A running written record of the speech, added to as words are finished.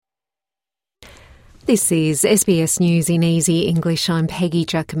This is SBS News in Easy English. I'm Peggy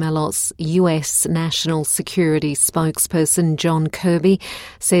Giacomellos. US National Security spokesperson John Kirby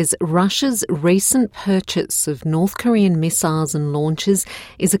says Russia's recent purchase of North Korean missiles and launches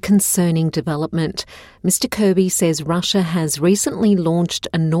is a concerning development. Mr. Kirby says Russia has recently launched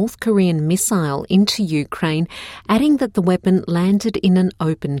a North Korean missile into Ukraine, adding that the weapon landed in an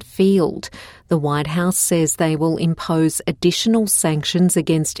open field. The White House says they will impose additional sanctions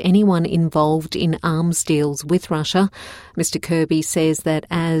against anyone involved in arms deals with Russia. Mr. Kirby says that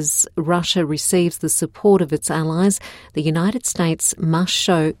as Russia receives the support of its allies, the United States must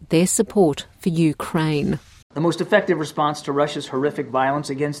show their support for Ukraine. The most effective response to Russia's horrific violence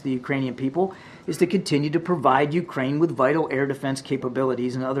against the Ukrainian people is to continue to provide Ukraine with vital air defense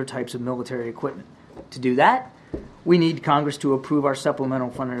capabilities and other types of military equipment. To do that, we need Congress to approve our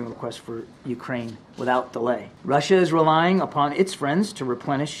supplemental funding request for Ukraine without delay. Russia is relying upon its friends to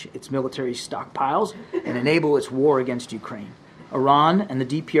replenish its military stockpiles and enable its war against Ukraine. Iran and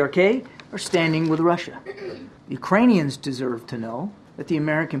the DPRK are standing with Russia. Ukrainians deserve to know that the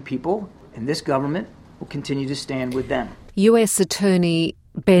American people and this government will continue to stand with them. US Attorney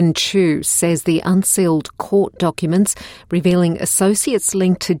Ben Chu says the unsealed court documents revealing associates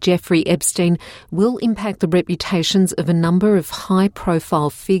linked to Jeffrey Epstein will impact the reputations of a number of high-profile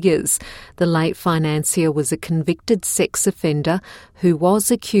figures. The late financier was a convicted sex offender who was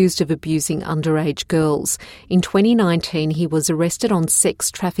accused of abusing underage girls. In 2019, he was arrested on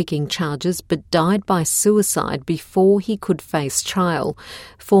sex trafficking charges but died by suicide before he could face trial.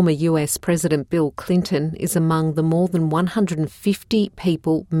 Former US President Bill Clinton is among the more than 150 people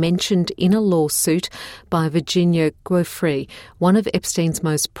mentioned in a lawsuit by Virginia Giuffre, one of Epstein's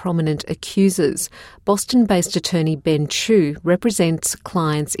most prominent accusers. Boston-based attorney Ben Chu represents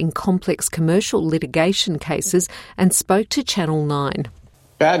clients in complex commercial litigation cases and spoke to Channel 9.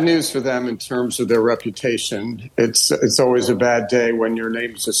 Bad news for them in terms of their reputation. It's always a bad day when your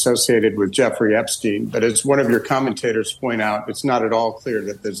name is associated with Jeffrey Epstein, but as one of your commentators point out, it's not at all clear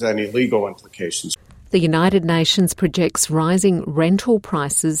that there's any legal implications. The United Nations projects rising rental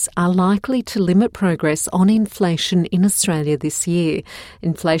prices are likely to limit progress on inflation in Australia this year.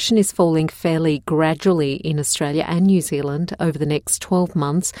 Inflation is falling fairly gradually in Australia and New Zealand over the next 12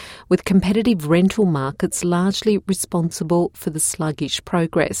 months, with competitive rental markets largely responsible for the sluggish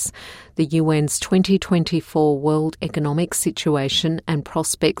progress. The UN's 2024 World Economic Situation and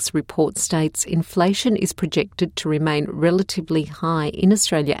Prospects report states inflation is projected to remain relatively high in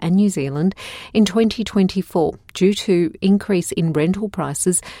Australia and New Zealand in 2024 due to increase in rental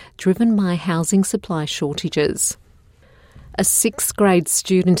prices driven by housing supply shortages. A 6th grade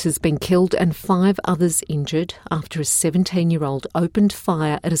student has been killed and 5 others injured after a 17-year-old opened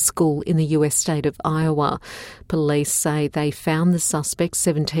fire at a school in the US state of Iowa. Police say they found the suspect,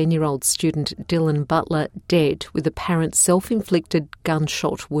 17-year-old student Dylan Butler, dead with apparent self-inflicted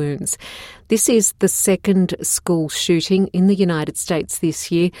gunshot wounds. This is the second school shooting in the United States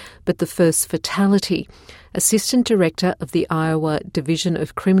this year, but the first fatality. Assistant Director of the Iowa Division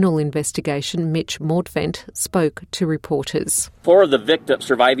of Criminal Investigation, Mitch Mordvent, spoke to reporters. 4 of the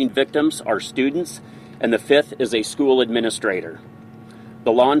surviving victims are students, and the 5th is a school administrator.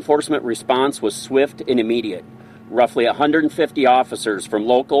 The law enforcement response was swift and immediate. Roughly 150 officers from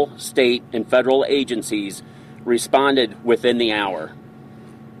local, state, and federal agencies responded within the hour.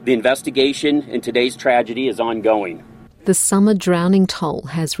 The investigation in today's tragedy is ongoing. The summer drowning toll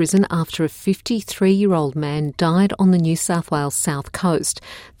has risen after a 53-year-old man died on the New South Wales south coast.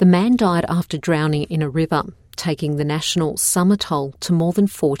 The man died after drowning in a river, taking the national summer toll to more than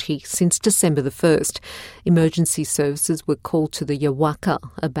 40 since December the 1st. Emergency services were called to the Yawaka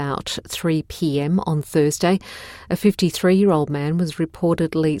about 3 p.m. on Thursday. A 53-year-old man was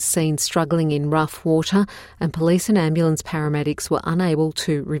reportedly seen struggling in rough water, and police and ambulance paramedics were unable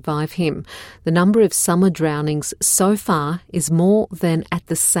to revive him. The number of summer drownings so far is more than at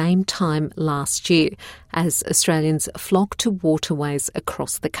the same time last year, as Australians flock to waterways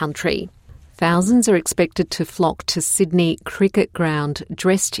across the country. Thousands are expected to flock to Sydney Cricket Ground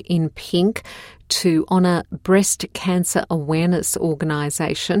dressed in pink to honour breast cancer awareness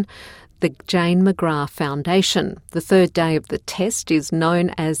organisation, the Jane McGrath Foundation. The third day of the test is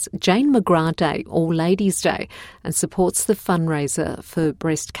known as Jane McGrath Day or Ladies' Day and supports the fundraiser for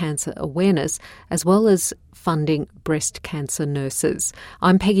breast cancer awareness as well as funding breast cancer nurses.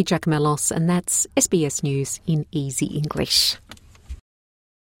 I'm Peggy Giacomellos and that's SBS News in Easy English.